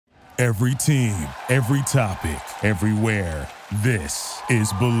Every team, every topic, everywhere. This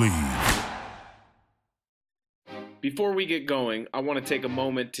is Believe. Before we get going, I want to take a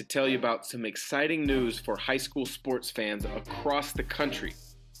moment to tell you about some exciting news for high school sports fans across the country.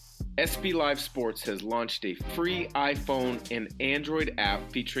 SB Live Sports has launched a free iPhone and Android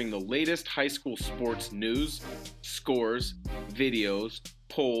app featuring the latest high school sports news, scores, videos,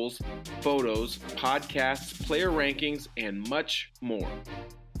 polls, photos, podcasts, player rankings, and much more.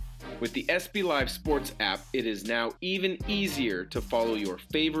 With the SB Live Sports app, it is now even easier to follow your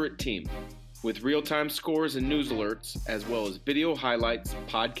favorite team. With real-time scores and news alerts, as well as video highlights,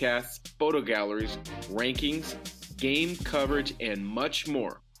 podcasts, photo galleries, rankings, game coverage, and much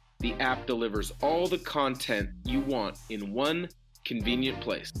more, the app delivers all the content you want in one convenient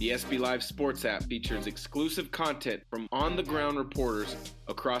place. The SB Live Sports app features exclusive content from on-the-ground reporters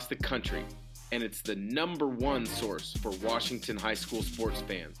across the country, and it's the #1 source for Washington high school sports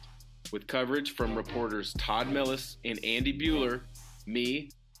fans. With coverage from reporters Todd Millis and Andy Bueller, me,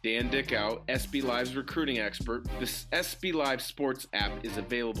 Dan Dickow, SB Live's recruiting expert, this SB Live Sports app is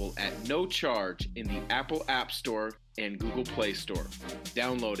available at no charge in the Apple App Store and Google Play Store.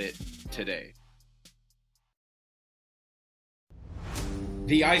 Download it today.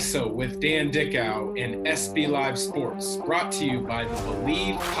 The ISO with Dan Dickow and SB Live Sports, brought to you by the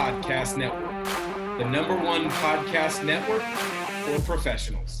Believe Podcast Network, the #1 podcast network for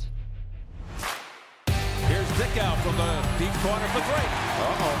professionals. Here's Dickow from the deep corner for three.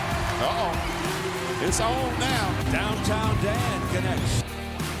 It's on now. Downtown Dan connects.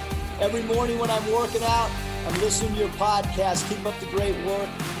 Every morning when I'm working out, I'm listening to your podcast. Keep up the great work.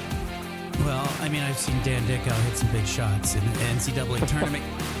 Well, I mean, I've seen Dan Dickow hit some big shots in the NCAA tournament.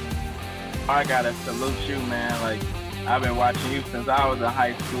 I gotta salute you, man. Like, I've been watching you since I was in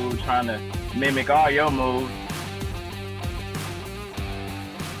high school, trying to mimic all your moves.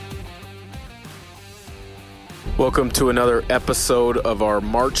 Welcome to another episode of our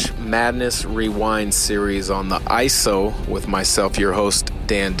March Madness Rewind series on the ISO with myself, your host,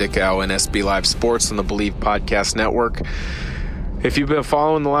 Dan Dickow, and SB Live Sports on the Believe Podcast Network. If you've been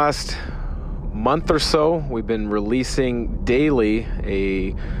following the last month or so, we've been releasing daily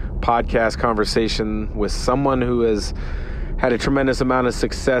a podcast conversation with someone who has had a tremendous amount of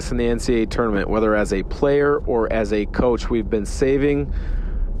success in the NCAA tournament, whether as a player or as a coach. We've been saving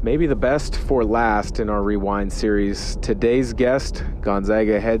maybe the best for last in our Rewind series. Today's guest,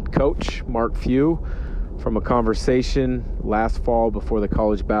 Gonzaga head coach Mark Few, from a conversation last fall before the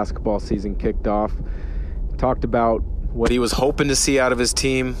college basketball season kicked off. Talked about what he was hoping to see out of his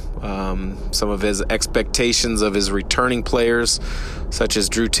team, some of his expectations of his returning players, such as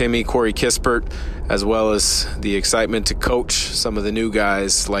Drew Timme, Corey Kispert, as well as the excitement to coach some of the new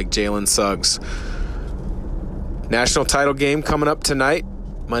guys like Jalen Suggs. National title game coming up tonight,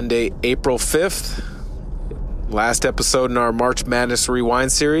 Monday, April 5th. Last episode in our March Madness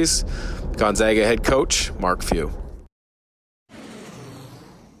Rewind series. Gonzaga head coach Mark Few.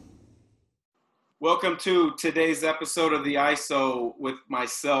 Welcome to today's episode of the ISO with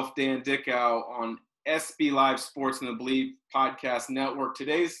myself, Dan Dickow, on SB Live Sports and the Believe Podcast Network.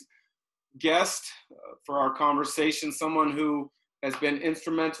 Today's guest for our conversation, someone who has been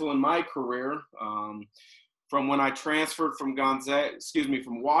instrumental in my career. From when I transferred from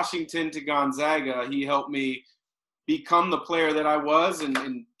Washington to Gonzaga, he helped me become the player that I was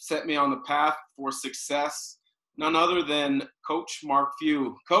and set me on the path for success. None other than Coach Mark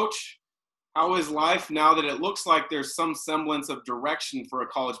Few. Coach, how is life now that it looks like there's some semblance of direction for a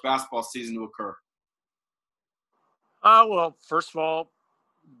college basketball season to occur? Well, first of all,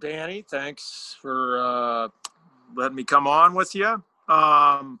 Danny, thanks for letting me come on with you.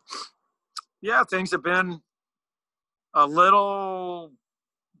 Yeah, things have been a little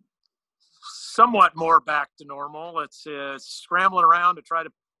somewhat more back to normal. It's scrambling around to try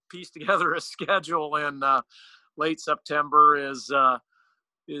to piece together a schedule in late September is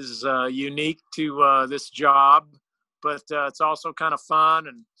unique to this job, but it's also kind of fun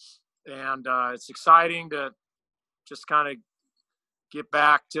and it's exciting to just kind of get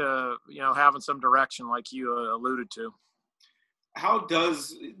back to, having some direction like you alluded to. How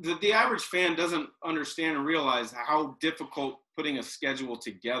does the average fan doesn't understand and realize how difficult putting a schedule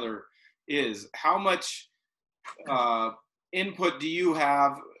together is? How much input do you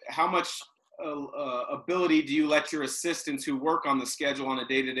have? How much ability do you let your assistants who work on the schedule on a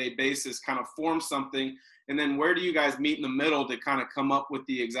day-to-day basis kind of form something? And then where do you guys meet in the middle to kind of come up with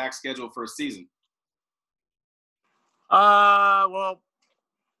the exact schedule for a season? Well,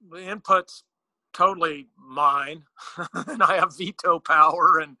 the input's totally mine, and I have veto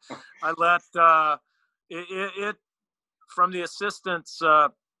power, and I let it from the assistants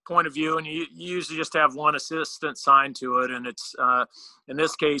point of view, and you usually just have one assistant signed to it. And it's, in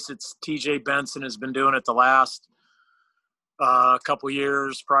this case, it's TJ Benson has been doing it the last couple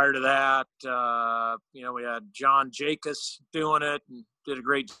years. Prior to that, we had John Jacobs doing it and did a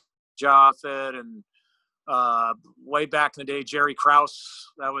great job with it. And way back in the day, Jerry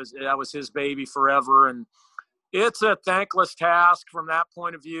Krause, that was his baby forever. And it's a thankless task from that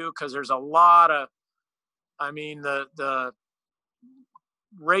point of view, because there's a lot of, the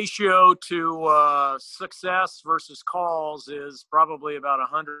ratio to success versus calls is probably about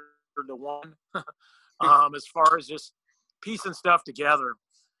 100 to 1 as far as just piecing stuff together.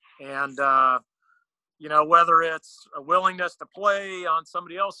 And, whether it's a willingness to play on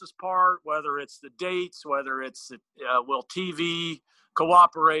somebody else's part, whether it's the dates, whether it's will TV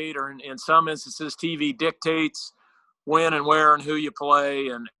cooperate, or in some instances TV dictates when and where and who you play,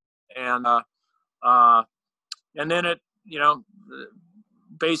 and then it,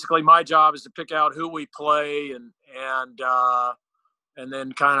 basically my job is to pick out who we play, and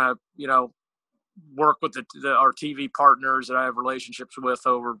then kind of work with our TV partners that I have relationships with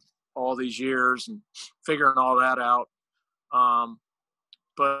over all these years, and figuring all that out. I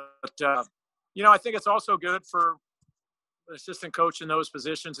think it's also good for an assistant coach in those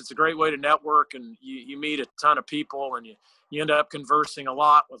positions. It's a great way to network, and you meet a ton of people, and you end up conversing a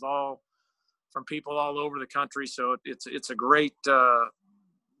lot with from people all over the country. So it's a great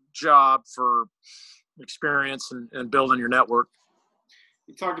job for experience and building your network.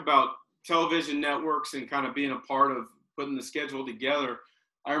 You talked about television networks and kind of being a part of putting the schedule together.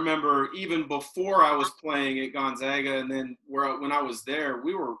 I remember even before I was playing at Gonzaga, and then when I was there,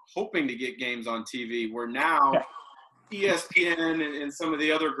 we were hoping to get games on TV, where now ESPN and some of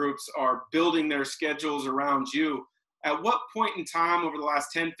the other groups are building their schedules around you. At what point in time over the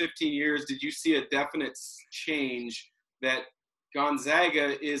last 10, 15 years did you see a definite change that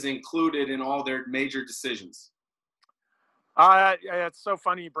Gonzaga is included in all their major decisions? It's so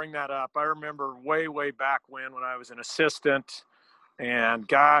funny you bring that up. I remember way, way back when I was an assistant, and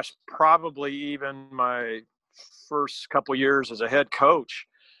gosh, probably even my first couple years as a head coach,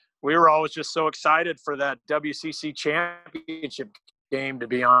 we were always just so excited for that WCC championship game to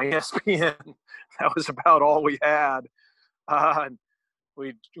be on ESPN. That was about all we had.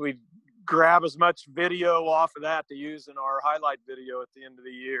 We'd grab as much video off of that to use in our highlight video at the end of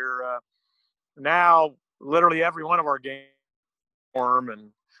the year. Now, literally every one of our games,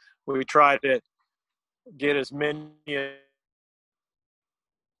 and we try to get as many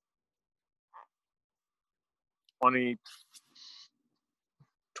 20,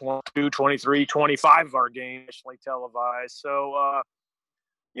 22, 23, 25 of our games nationally televised. So,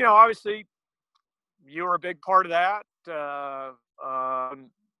 obviously you were a big part of that.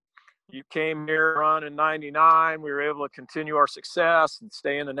 You came here on in 99. We were able to continue our success and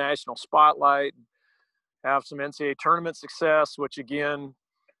stay in the national spotlight, and have some NCAA tournament success, which again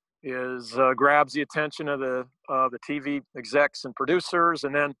is grabs the attention of the TV execs and producers.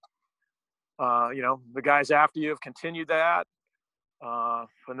 And then, the guys after you have continued that.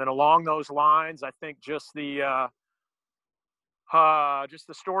 And then along those lines, I think just the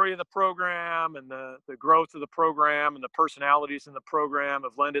story of the program and the growth of the program and the personalities in the program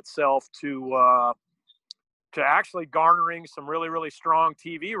have lent itself to actually garnering some really, really strong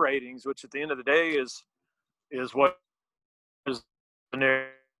TV ratings, which at the end of the day is what is the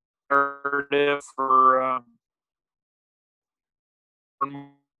narrative for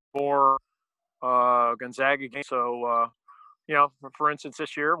more Gonzaga games. So, for instance,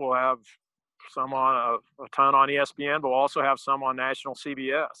 this year we'll have some on a ton on ESPN, but we'll also have some on national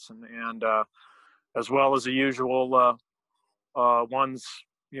CBS, and as well as the usual ones,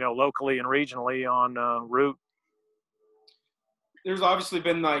 locally and regionally on Root. There's obviously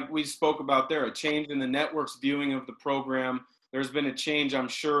been, like we spoke about there, a change in the network's viewing of the program. There's been a change, I'm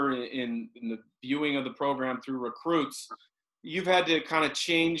sure, in the viewing of the program through recruits. You've had to kind of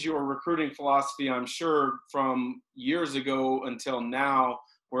change your recruiting philosophy, I'm sure, from years ago until now,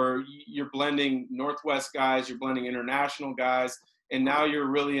 where you're blending Northwest guys, you're blending international guys, and now you're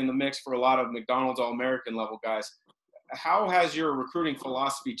really in the mix for a lot of McDonald's All-American level guys. How has your recruiting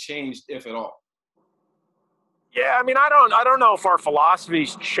philosophy changed, if at all? Yeah, I don't know if our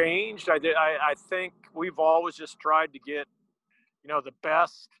philosophy's changed. I think we've always just tried to get, the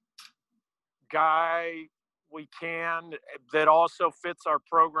best guy we can that also fits our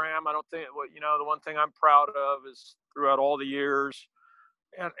program. I don't think, the one thing I'm proud of is throughout all the years,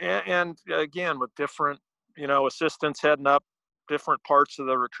 and again, with different, assistants heading up different parts of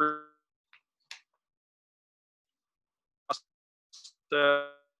the recruit.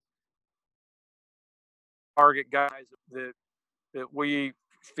 Target guys that we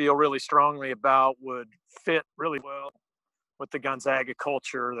feel really strongly about would fit really well with the Gonzaga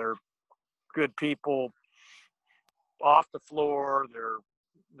culture. They're good people off the floor.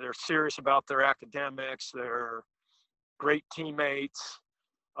 They're serious about their academics. They're great teammates,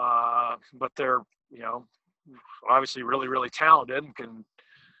 but they're, obviously really, really talented and can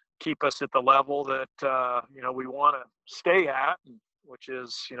keep us at the level that, we want to stay at, which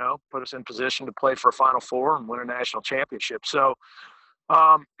is, put us in position to play for a Final Four and win a national championship. So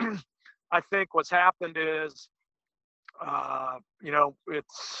I think what's happened is,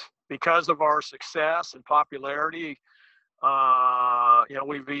 it's because of our success and popularity,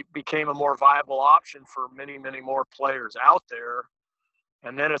 we became a more viable option for many, many more players out there.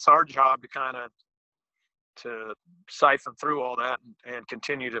 And then it's our job to siphon through all that and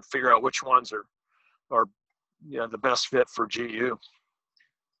continue to figure out which ones are the best fit for GU.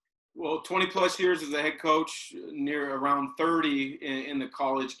 Well, 20 plus years as a head coach, near around 30 in the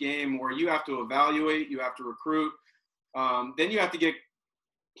college game, where you have to evaluate, you have to recruit, then you have to get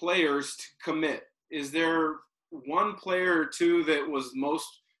players to commit. Is there one player or two that was most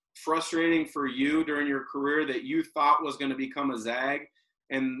frustrating for you during your career that you thought was going to become a Zag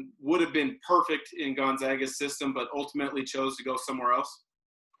and would have been perfect in Gonzaga's system, but ultimately chose to go somewhere else?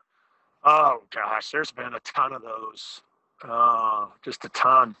 Oh gosh, there's been a ton of those. Just a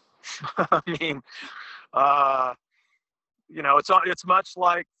ton. I mean, it's much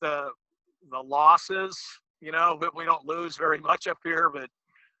like the losses, but we don't lose very much up here, but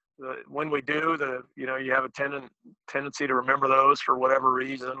when we do, you have a tendency to remember those for whatever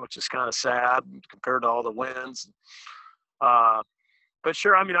reason, which is kind of sad compared to all the wins. But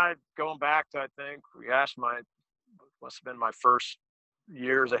sure, going back to, I think, must have been my first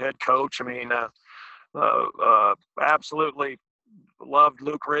year as a head coach. Absolutely loved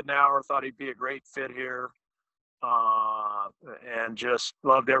Luke Ridnour, thought he'd be a great fit here, and just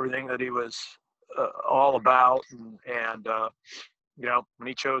loved everything that he was all about. And when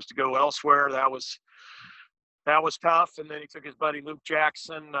he chose to go elsewhere, that was tough. And then he took his buddy Luke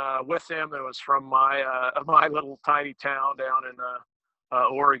Jackson with him. It was from my little tiny town down in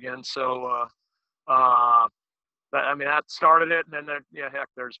Oregon. So that started it. And then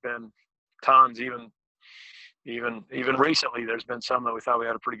there's been tons. Even recently, there's been some that we thought we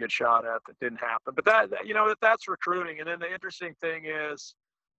had a pretty good shot at that didn't happen. But that's recruiting. And then the interesting thing is,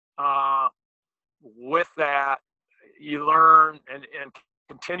 with that, you learn and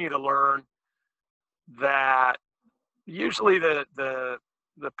continue to learn that usually the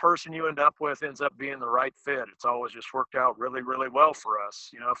person you end up with ends up being the right fit. It's always just worked out really, really well for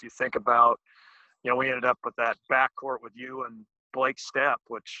us. If you think about, we ended up with that backcourt with you and Blake Stepp,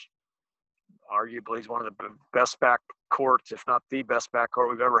 which arguably is one of the best backcourts, if not the best backcourt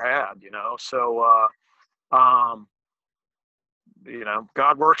we've ever had, So,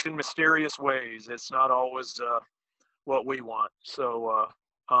 God works in mysterious ways. It's not always what we want. So,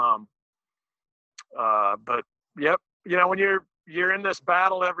 but yep, when you're in this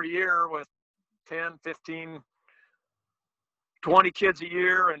battle every year with 10, 15, 20 kids a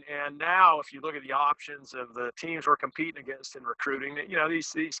year, and now if you look at the options of the teams we're competing against in recruiting,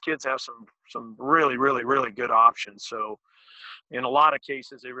 these kids have some really, really, really good options. So in a lot of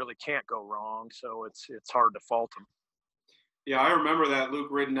cases, they really can't go wrong. So it's hard to fault them. Yeah, I remember that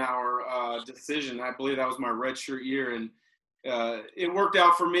Luke Ridnour decision. I believe that was my redshirt year, and it worked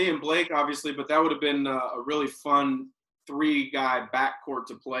out for me and Blake, obviously, but that would have been a really fun three-guy backcourt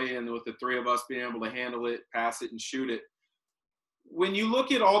to play in, with the three of us being able to handle it, pass it, and shoot it. When you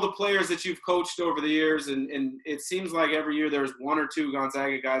look at all the players that you've coached over the years, and it seems like every year there's one or two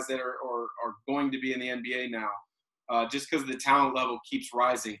Gonzaga guys that are going to be in the NBA now, just because the talent level keeps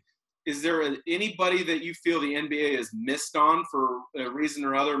rising. Is there anybody that you feel the NBA has missed on for a reason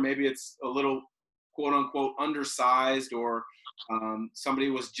or other? Maybe it's a little quote-unquote undersized, or somebody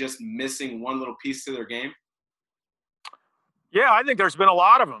was just missing one little piece to their game? Yeah, I think there's been a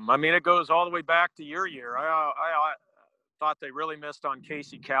lot of them. It goes all the way back to your year. I thought they really missed on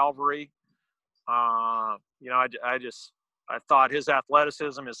Casey Calvary. I thought his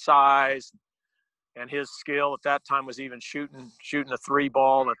athleticism, his size, and his skill at that time was even shooting the three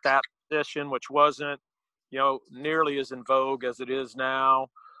ball at that position, which wasn't, nearly as in vogue as it is now.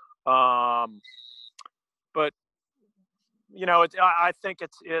 But I think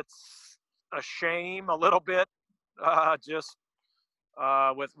it's a shame a little bit, just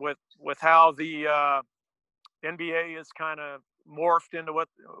with how the NBA is kind of morphed into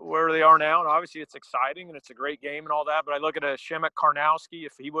where they are now. And obviously it's exciting and it's a great game and all that. But I look at a Shemek Karnowski,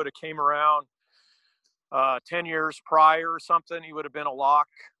 if he would have came around 10 years prior or something, he would have been a lock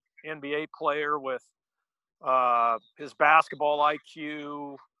NBA player with his basketball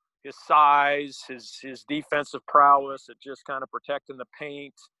IQ, his size, his defensive prowess at just kind of protecting the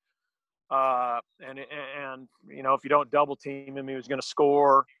paint. And if you don't double team him, he was going to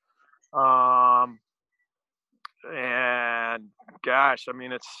score. And gosh, I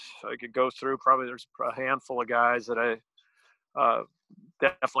mean, I could go through, probably there's a handful of guys that I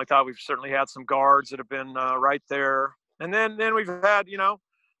definitely thought. We've certainly had some guards that have been right there. And then we've had,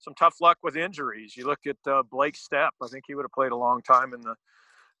 some tough luck with injuries. You look at Blake Stepp. I think he would have played a long time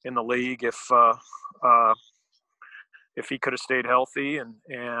in the league if he could have stayed healthy.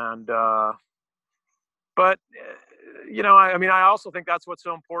 But I also think that's what's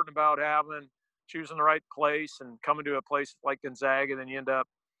so important about choosing the right place and coming to a place like Gonzaga. Then you end up,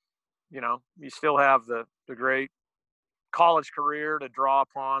 you still have the great college career to draw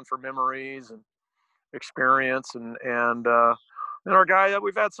upon for memories and experience. And our guy that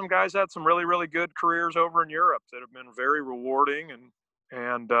we've had some guys had some really, really good careers over in Europe that have been very rewarding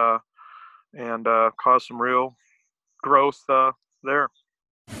and caused some real growth there.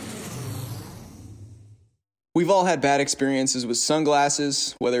 We've all had bad experiences with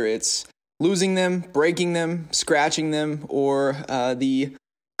sunglasses, whether it's losing them, breaking them, scratching them, or the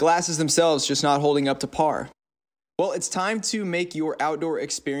glasses themselves just not holding up to par. Well, it's time to make your outdoor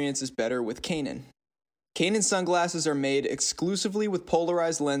experiences better with Kaenon. Kaenon sunglasses are made exclusively with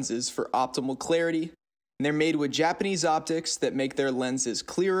polarized lenses for optimal clarity, and they're made with Japanese optics that make their lenses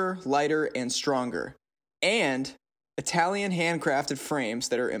clearer, lighter, and stronger, and Italian handcrafted frames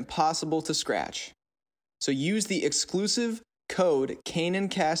that are impossible to scratch. So use the exclusive code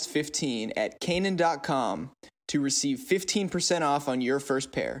KaenonCast15 at Kaenon.com to receive 15% off on your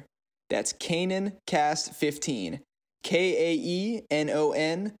first pair. That's KaenonCast15,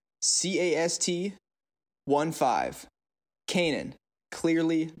 KaenonCast15. Kaenon,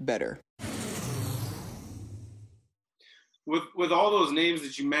 clearly better. With all those names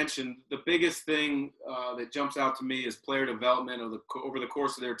that you mentioned, the biggest thing that jumps out to me is player development over the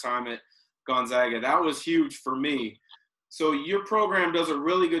course of their time at Gonzaga. That was huge for me. So your program does a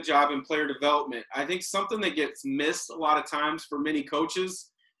really good job in player development. I think something that gets missed a lot of times for many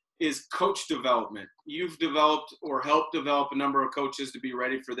coaches is coach development. You've developed or helped develop a number of coaches to be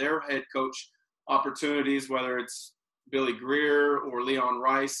ready for their head coach opportunities, whether it's Billy Greer or Leon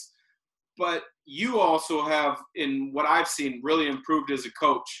Rice. But you also have, in what I've seen, really improved as a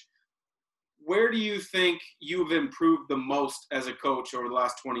coach. Where do you think you've improved the most as a coach over the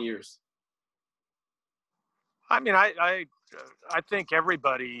last 20 years? I mean, I think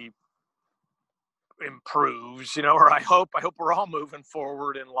everybody improves, or I hope we're all moving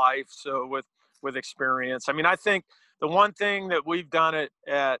forward in life. So with experience, I mean, I think the one thing that we've done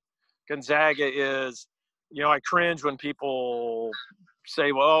at Gonzaga is, I cringe when people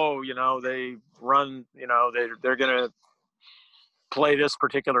say, well, they run, they're going to play this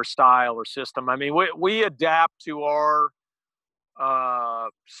particular style or system. I mean, we adapt to our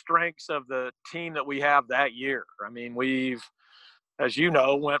strengths of the team that we have that year. I mean, we've, as you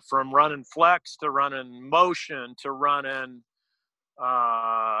know, went from running flex to running motion to running,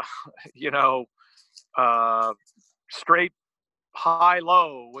 straight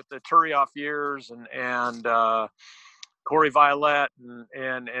high-low with the Turioff years and Corey Violette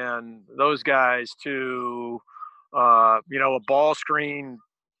and those guys to, a ball screen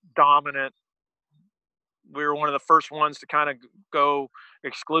dominant. We were one of the first ones to kind of go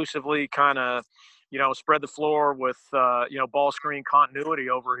exclusively kind of, spread the floor with, ball screen continuity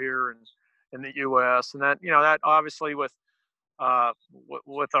over here in the U.S. And that, that obviously with our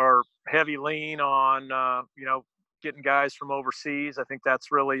heavy lean on, getting guys from overseas, I think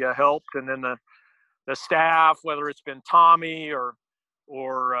that's really helped. And then the staff, whether it's been Tommy or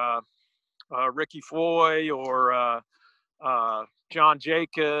Ricky Foy or John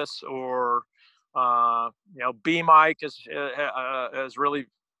Jacobs or B Mike has really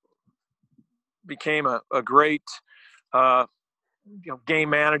became a great game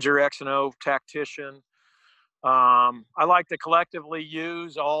manager, X and O tactician. I like to collectively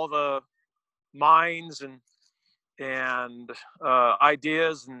use all the minds and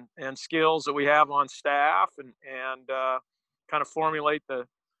ideas and skills that we have on staff and kind of formulate the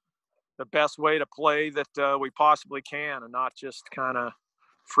best way to play that we possibly can and not just kind of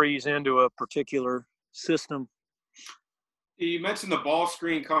freeze into a particular system. You mentioned the ball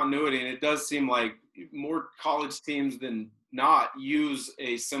screen continuity, and it does seem like more college teams than not use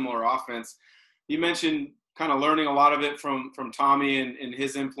a similar offense. You mentioned kind of learning a lot of it from Tommy and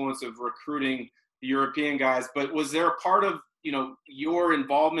his influence of recruiting the European guys, but was there a part of, your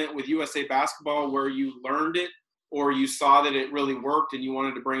involvement with USA Basketball where you learned it or you saw that it really worked and you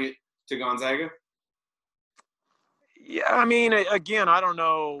wanted to bring it to Gonzaga? Yeah, I mean, again, I don't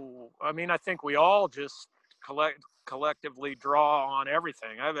know. I mean, I think we all just collectively draw on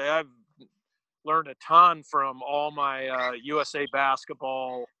everything. I've learned a ton from all my USA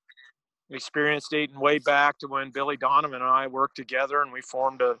basketball experience dating way back to when Billy Donovan and I worked together, and we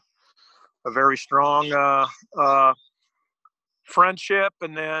formed a very strong friendship.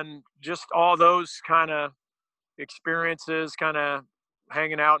 And then just all those kind of experiences, kind of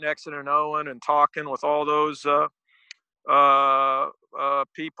hanging out in Exeter and Owen and talking with all those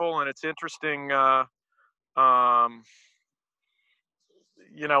people. And it's interesting. Um, I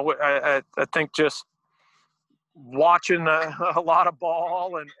think just watching a lot of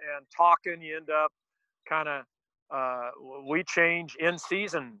ball and talking, you end up kind of we change in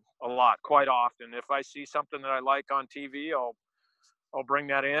season a lot, quite often. If I see something that I like on TV, I'll bring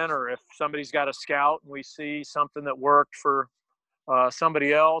that in. Or if somebody's got a scout and we see something that worked for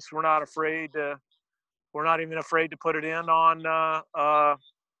somebody else, we're not even afraid to put it in on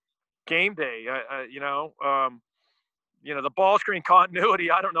game day. The ball screen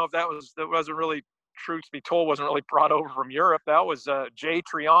continuity. I don't know if that wasn't really, truth to be told, wasn't really brought over from Europe. That was Jay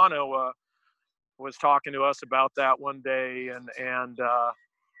Triano was talking to us about that one day, and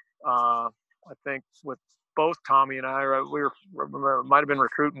I think with both Tommy and I, might have been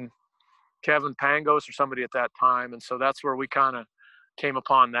recruiting Kevin Pangos or somebody at that time, and so that's where we kind of came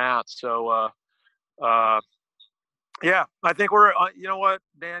upon that. So yeah, I think we're, you know what,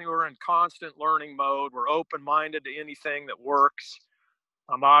 Danny, we're in constant learning mode. We're open-minded to anything that works.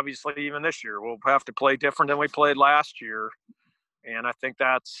 Obviously, even this year, we'll have to play different than we played last year. And I think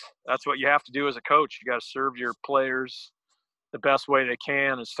that's what you have to do as a coach. You got to serve your players the best way they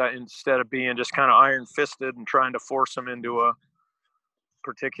can instead of being just kind of iron-fisted and trying to force them into a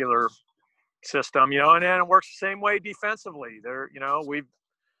particular system, and then it works the same way defensively. We've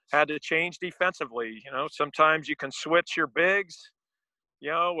had to change defensively. Sometimes you can switch your bigs,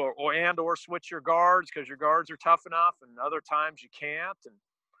 or switch your guards because your guards are tough enough, and other times you can't. And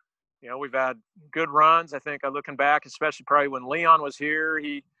we've had good runs. I think looking back, especially probably when Leon was here,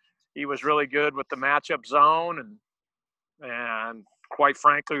 he was really good with the matchup zone, and quite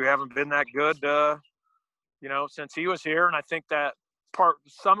frankly, we haven't been that good, since he was here. And I think that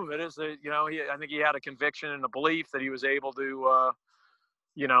some of it is that I think he had a conviction and a belief that he was able to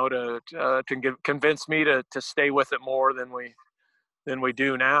convince me to stay with it more than we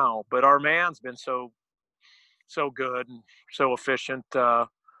do now. But our man's been so good and so efficient,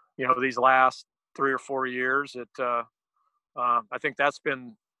 these last 3 or 4 years. I think that's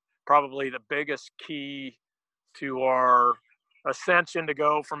been probably the biggest key to our ascension to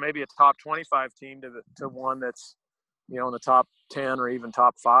go from maybe a top 25 team to one that's, in the top 10 or even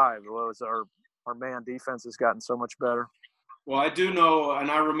top 5. Our man defense has gotten so much better. Well, I do know, and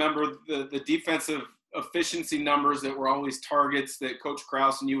I remember the defensive efficiency numbers that were always targets that Coach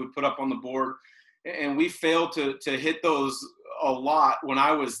Krause and you would put up on the board. And we failed to hit those a lot when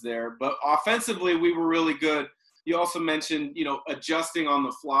I was there. But offensively, we were really good. You also mentioned, adjusting on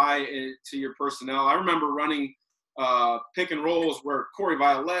the fly to your personnel. I remember running pick and rolls where Corey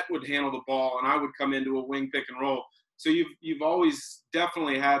Violette would handle the ball and I would come into a wing pick and roll. So you've always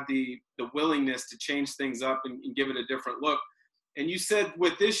definitely had the willingness to change things up and give it a different look. And you said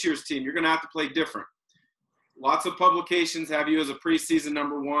with this year's team, you're going to have to play different. Lots of publications have you as a preseason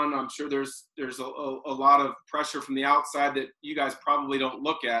number one. I'm sure there's a lot of pressure from the outside that you guys probably don't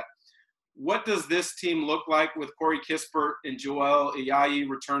look at. What does this team look like with Corey Kispert and Joel Ayayi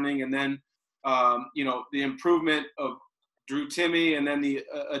returning, and then the improvement of Drew Timme, and then the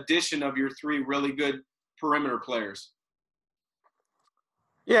addition of your 3 really good perimeter players?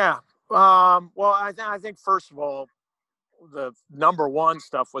 Yeah. Well, I think first of all, the number one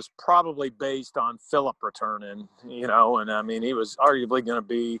stuff was probably based on Phillip returning, and I mean, he was arguably going to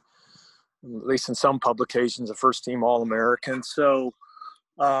be, at least in some publications, a first team All-American. So,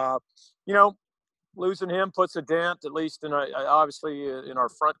 losing him puts a dent, at least obviously in our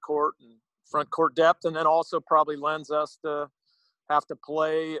front court depth. And then also probably lends us to have to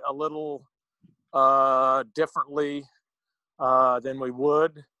play a little differently than we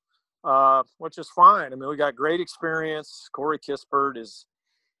would. Which is fine. I mean, we got great experience. Corey Kispert is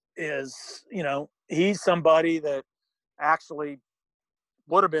he's somebody that actually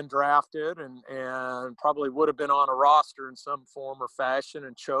would have been drafted and probably would have been on a roster in some form or fashion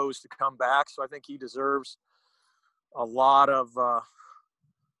and chose to come back. So I think he deserves a lot of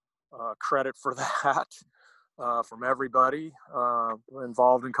credit for that from everybody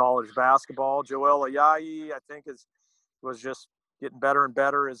involved in college basketball. Joel Ayayi, I think, was just getting better and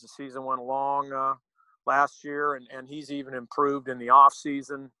better as the season went along last year, and he's even improved in the off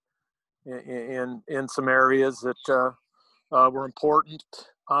season. in some areas that were important.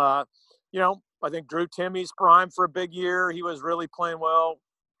 I think Drew Timmy's primed for a big year. He was really playing well,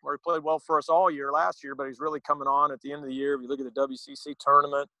 or he played well for us all year last year, but he's really coming on at the end of the year. If you look at the WCC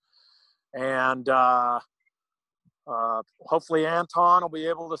tournament, and hopefully Anton will be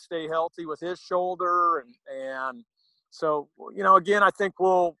able to stay healthy with his shoulder, and so again, I think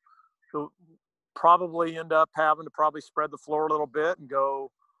we'll probably end up having to spread the floor a little bit and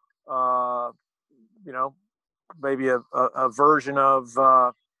go, maybe a version of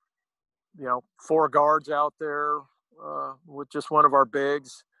 4 guards out there with just one of our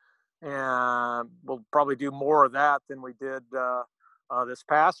bigs, and we'll probably do more of that than we did this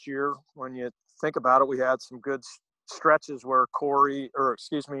past year. When you think about it, we had some good stretches where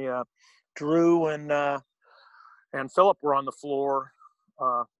Drew and Philip were on the floor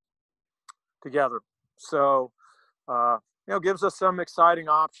together. So gives us some exciting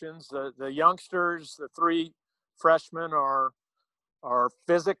options. The youngsters, the 3 freshmen are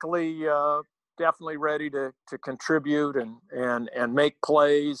physically definitely ready to contribute and make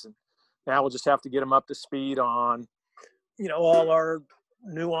plays. And now we'll just have to get them up to speed on, all our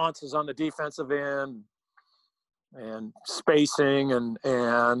nuances on the defensive end and spacing and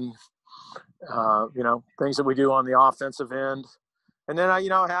things that we do on the offensive end. And then,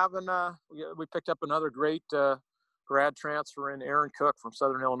 we picked up another great grad transfer in Aaron Cook from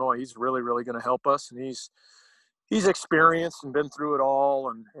Southern Illinois. He's really, really going to help us. And he's experienced and been through it all,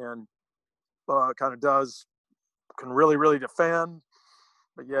 and can really, really defend,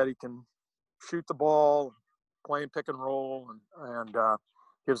 but yet he can shoot the ball, playing pick and roll, and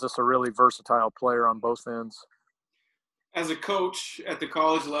gives us a really versatile player on both ends. As a coach at the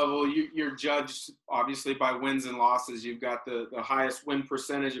college level, you're judged obviously by wins and losses. You've got the highest win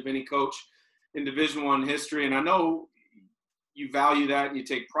percentage of any coach in Division I history, and I know you value that and you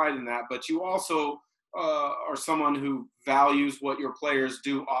take pride in that, but you also are someone who values what your players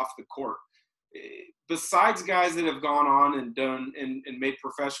do off the court. Besides guys that have gone on and done and made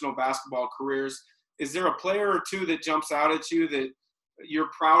professional basketball careers, is there a player or two that jumps out at you that you're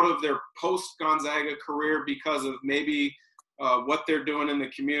proud of their post-Gonzaga career because of maybe what they're doing in the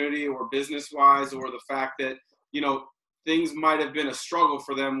community or business-wise, or the fact that, things might have been a struggle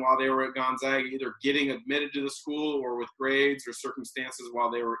for them while they were at Gonzaga, either getting admitted to the school or with grades or circumstances while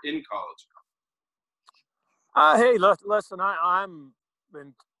they were in college? Hey, listen, I'm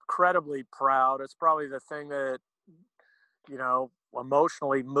incredibly proud. It's probably the thing that,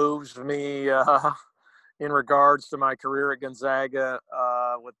 emotionally moves me in regards to my career at Gonzaga,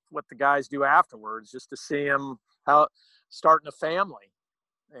 with what the guys do afterwards, just to see them starting a family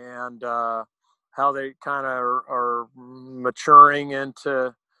and how they kind of are maturing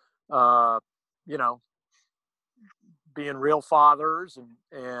into, being real fathers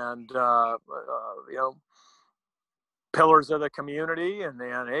and pillars of the community. And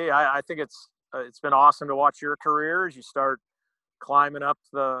then, hey, I think it's been awesome to watch your career as you start climbing up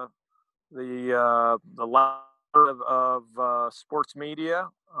the ladder of sports media.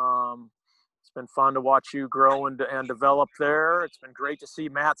 It's been fun to watch you grow and develop there. It's been great to see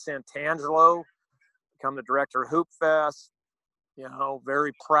Matt Santangelo become the director of Hoop Fest.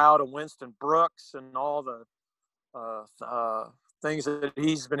 Very proud of Winston Brooks and all the things that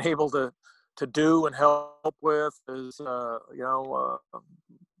he's been able to do and help with as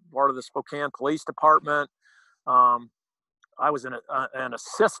part of the Spokane Police Department. I was an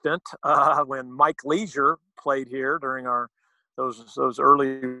assistant when Mike Leisure played here during those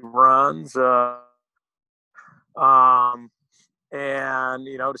early runs, and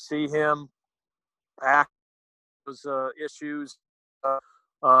to see him act those issues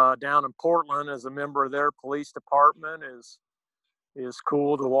down in Portland as a member of their police department is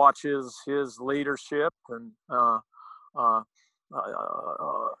cool to watch his leadership and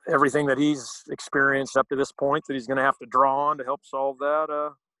everything that he's experienced up to this point that he's going to have to draw on to help solve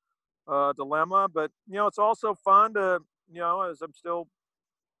that dilemma. But it's also fun to as I'm still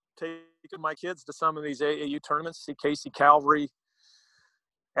taking my kids to some of these AAU tournaments, see Casey Calvary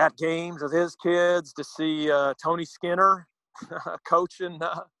at games with his kids, to see Tony Skinner coaching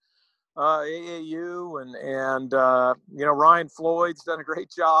AAU, and Ryan Floyd's done a great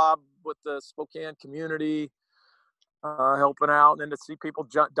job with the Spokane community, helping out, and then to see people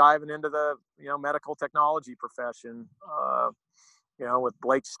diving into the medical technology profession, with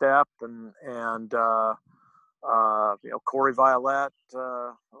Blake Stepp and Corey Violette,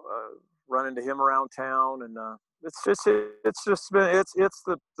 run into him around town, and it's the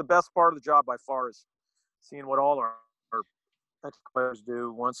best part of the job by far, is seeing what all our players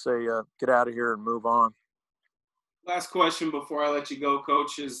do once they get out of here and move on. Last question before I let you go,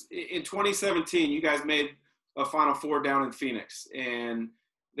 Coach, is in 2017, you guys made a Final Four down in Phoenix, and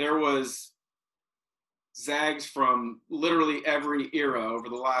there was Zags from literally every era over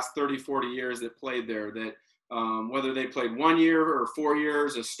the last 30, 40 years that played there, that whether they played 1 year or 4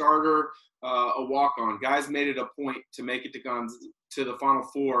 years, a starter, a walk-on, guys made it a point to make it to the Final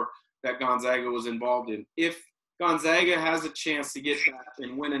Four that Gonzaga was involved in. If Gonzaga has a chance to get that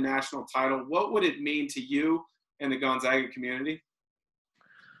and win a national title, what would it mean to you and the Gonzaga community?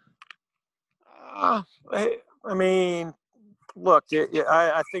 I mean, look,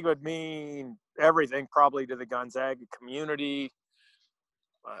 I think it would mean everything probably to the Gonzaga community.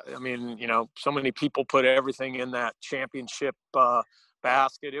 I mean, you know, so many people put everything in that championship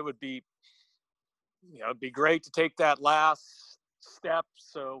basket. It would be, you know, it'd be great to take that last step.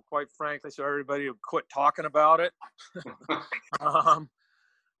 So quite frankly, so everybody would quit talking about it.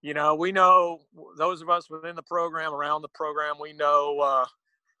 You know, we know, those of us within the program, around the program, we know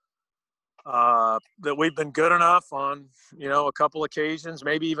that we've been good enough on, you know, a couple occasions,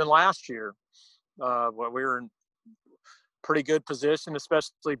 maybe even last year, where we were in pretty good position,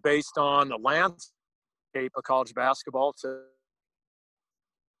 especially based on the landscape of college basketball to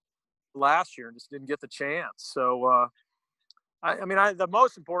last year, and just didn't get the chance. So, I mean, the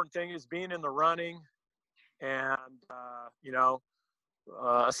most important thing is being in the running and, you know,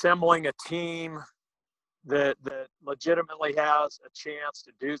 assembling a team that legitimately has a chance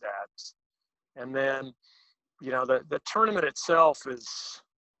to do that. And then, you know, the tournament itself is,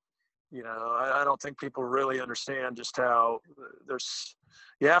 you know, I don't think people really understand just how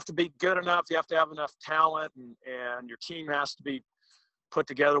you have to be good enough, you have to have enough talent, and your team has to be put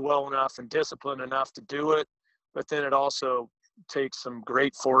together well enough and disciplined enough to do it. But then it also takes some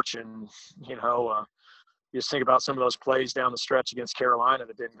great fortune, you know. You just think about some of those plays down the stretch against Carolina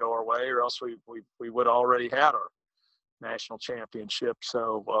that didn't go our way, or else we would already had our national championship.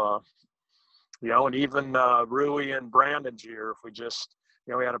 So, you know, and even Rui and Brandon's year, if we just,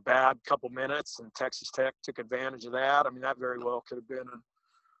 you know, we had a bad couple minutes and Texas Tech took advantage of that. I mean, that very well could have been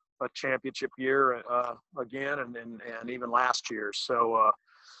a championship year again, and even last year. So,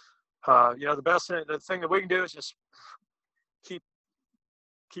 you know, the thing that we can do is just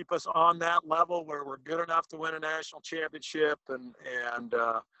keep us on that level where we're good enough to win a national championship, and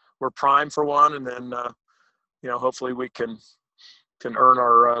we're primed for one. And then, you know, hopefully we can earn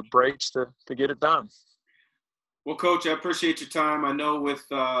our breaks to get it done. Well, Coach, I appreciate your time. I know with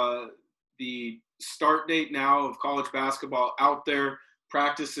the start date now of college basketball out there,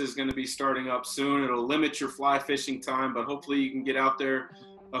 practice is going to be starting up soon. It'll limit your fly fishing time, but hopefully you can get out there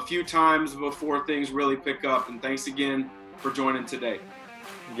a few times before things really pick up. And thanks again for joining today.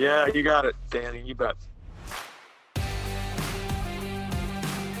 Yeah, you got it, Danny. You bet.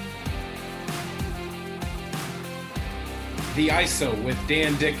 The ISO with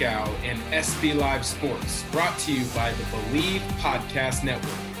Dan Dickow and SB Live Sports, brought to you by the Believe Podcast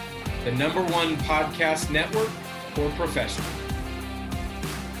Network, the #1 podcast network for professionals.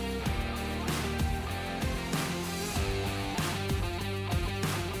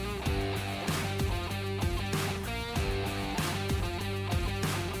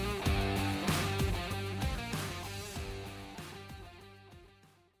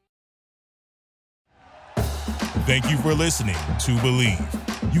 Thank you for listening to Believe.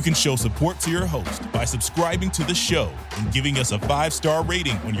 You can show support to your host by subscribing to the show and giving us a 5-star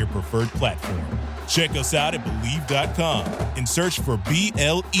rating on your preferred platform. Check us out at Believe.com and search for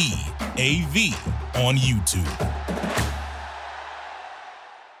BLEAV on YouTube.